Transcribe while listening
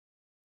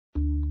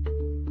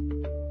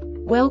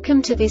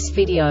Welcome to this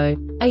video.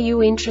 Are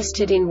you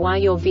interested in why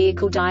your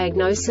vehicle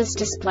diagnosis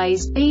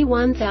displays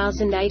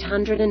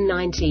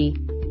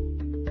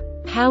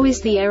P1890? How is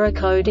the error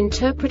code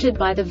interpreted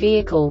by the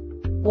vehicle?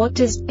 What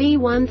does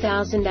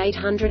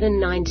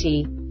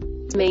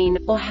P1890 mean,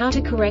 or how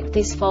to correct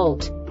this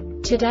fault?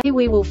 Today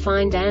we will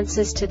find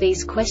answers to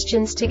these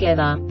questions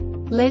together.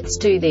 Let's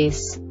do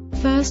this.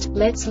 First,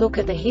 let's look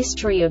at the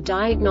history of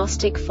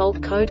diagnostic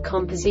fault code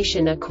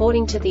composition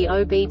according to the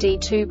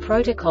OBD2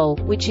 protocol,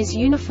 which is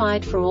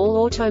unified for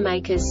all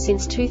automakers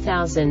since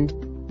 2000.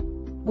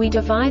 We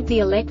divide the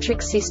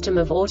electric system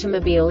of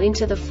automobile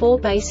into the four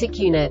basic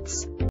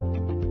units: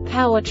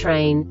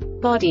 powertrain,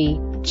 body,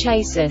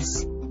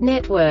 chassis,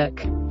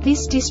 network.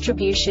 This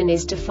distribution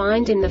is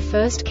defined in the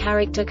first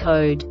character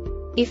code.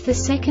 If the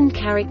second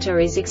character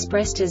is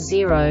expressed as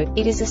 0,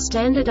 it is a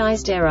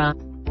standardized error.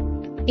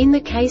 In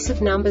the case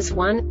of numbers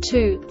 1,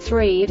 2,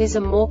 3, it is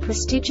a more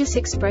prestigious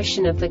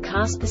expression of the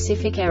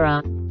car-specific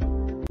error.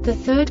 The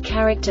third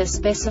character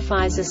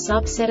specifies a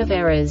subset of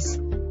errors.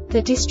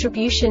 The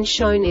distribution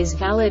shown is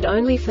valid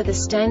only for the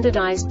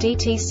standardized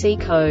DTC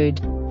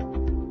code.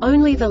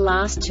 Only the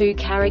last two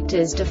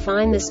characters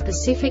define the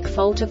specific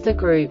fault of the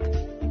group.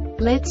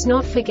 Let's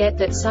not forget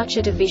that such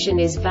a division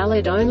is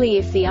valid only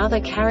if the other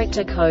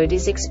character code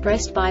is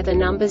expressed by the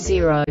number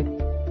 0.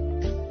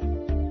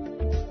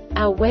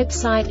 Our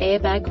website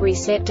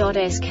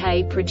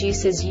airbagreset.sk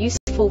produces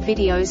useful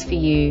videos for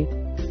you.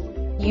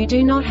 You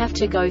do not have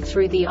to go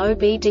through the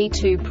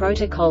OBD2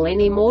 protocol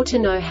anymore to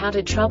know how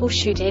to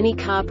troubleshoot any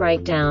car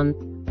breakdown.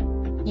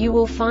 You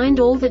will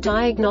find all the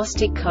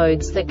diagnostic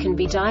codes that can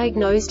be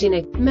diagnosed in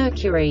a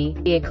Mercury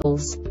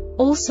vehicles.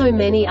 Also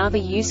many other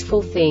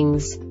useful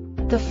things.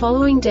 The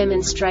following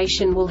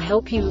demonstration will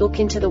help you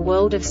look into the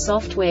world of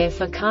software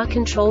for car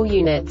control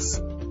units.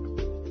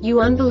 You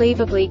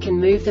unbelievably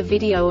can move the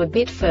video a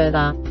bit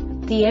further.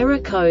 The error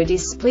code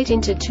is split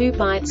into 2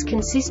 bytes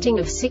consisting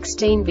of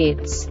 16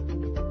 bits.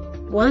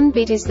 1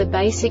 bit is the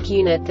basic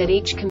unit that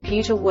each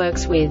computer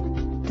works with.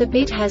 The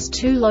bit has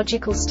 2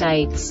 logical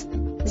states: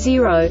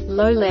 0,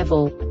 low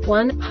level,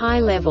 1,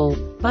 high level.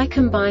 By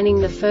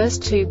combining the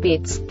first 2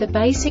 bits, the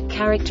basic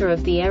character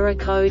of the error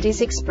code is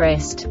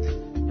expressed.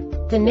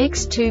 The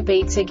next 2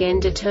 beats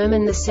again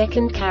determine the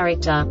second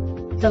character.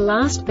 The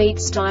last beat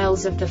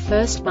styles of the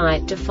first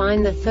byte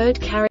define the third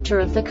character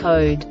of the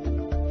code.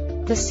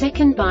 The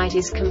second byte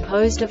is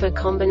composed of a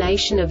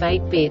combination of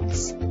 8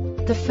 bits.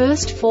 The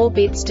first 4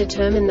 bits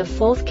determine the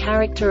fourth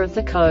character of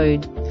the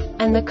code.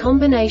 And the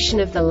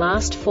combination of the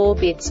last 4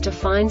 bits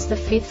defines the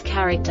fifth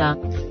character.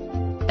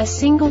 A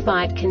single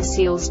byte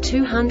conceals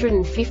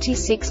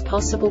 256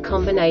 possible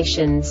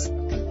combinations.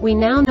 We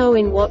now know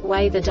in what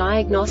way the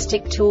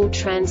diagnostic tool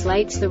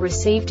translates the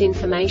received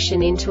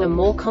information into a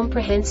more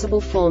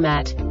comprehensible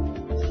format.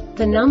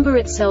 The number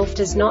itself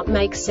does not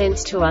make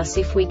sense to us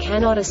if we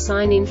cannot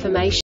assign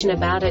information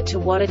about it to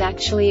what it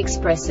actually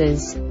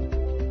expresses.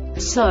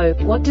 So,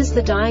 what does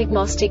the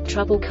Diagnostic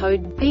Trouble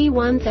Code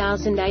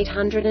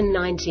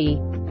P1890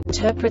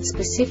 interpret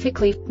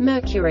specifically for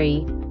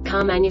Mercury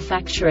car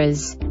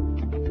manufacturers?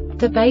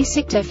 The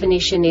basic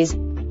definition is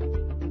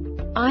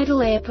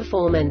idle air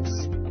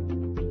performance.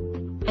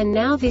 And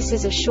now this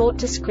is a short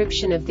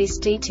description of this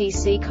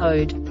DTC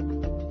code.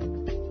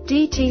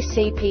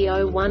 DTC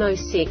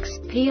P0106,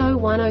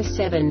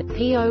 P0107,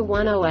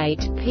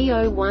 P0108,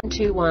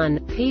 P0121,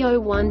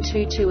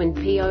 P0122 and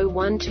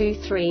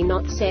P0123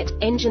 not set,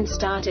 engine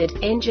started,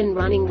 engine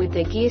running with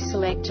the gear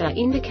selector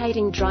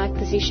indicating drive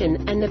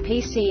position, and the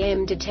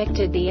PCM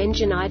detected the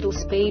engine idle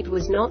speed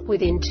was not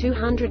within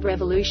 200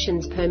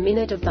 revolutions per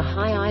minute of the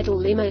high idle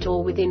limit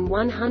or within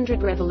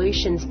 100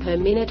 revolutions per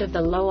minute of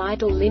the low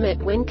idle limit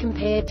when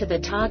compared to the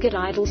target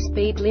idle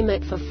speed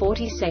limit for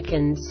 40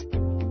 seconds.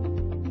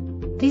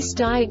 This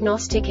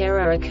diagnostic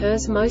error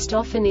occurs most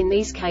often in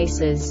these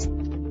cases: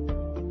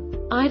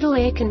 idle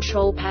air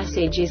control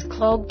passage is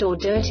clogged or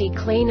dirty,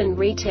 clean and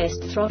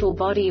retest throttle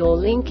body or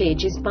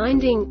linkage is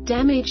binding,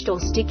 damaged or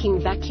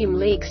sticking, vacuum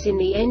leaks in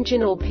the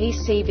engine or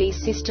PCV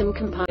system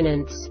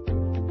components.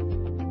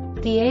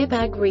 The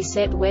Airbag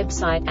Reset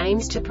website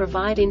aims to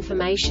provide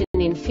information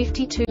in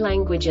 52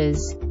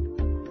 languages.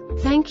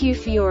 Thank you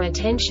for your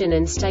attention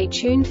and stay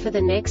tuned for the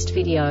next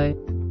video.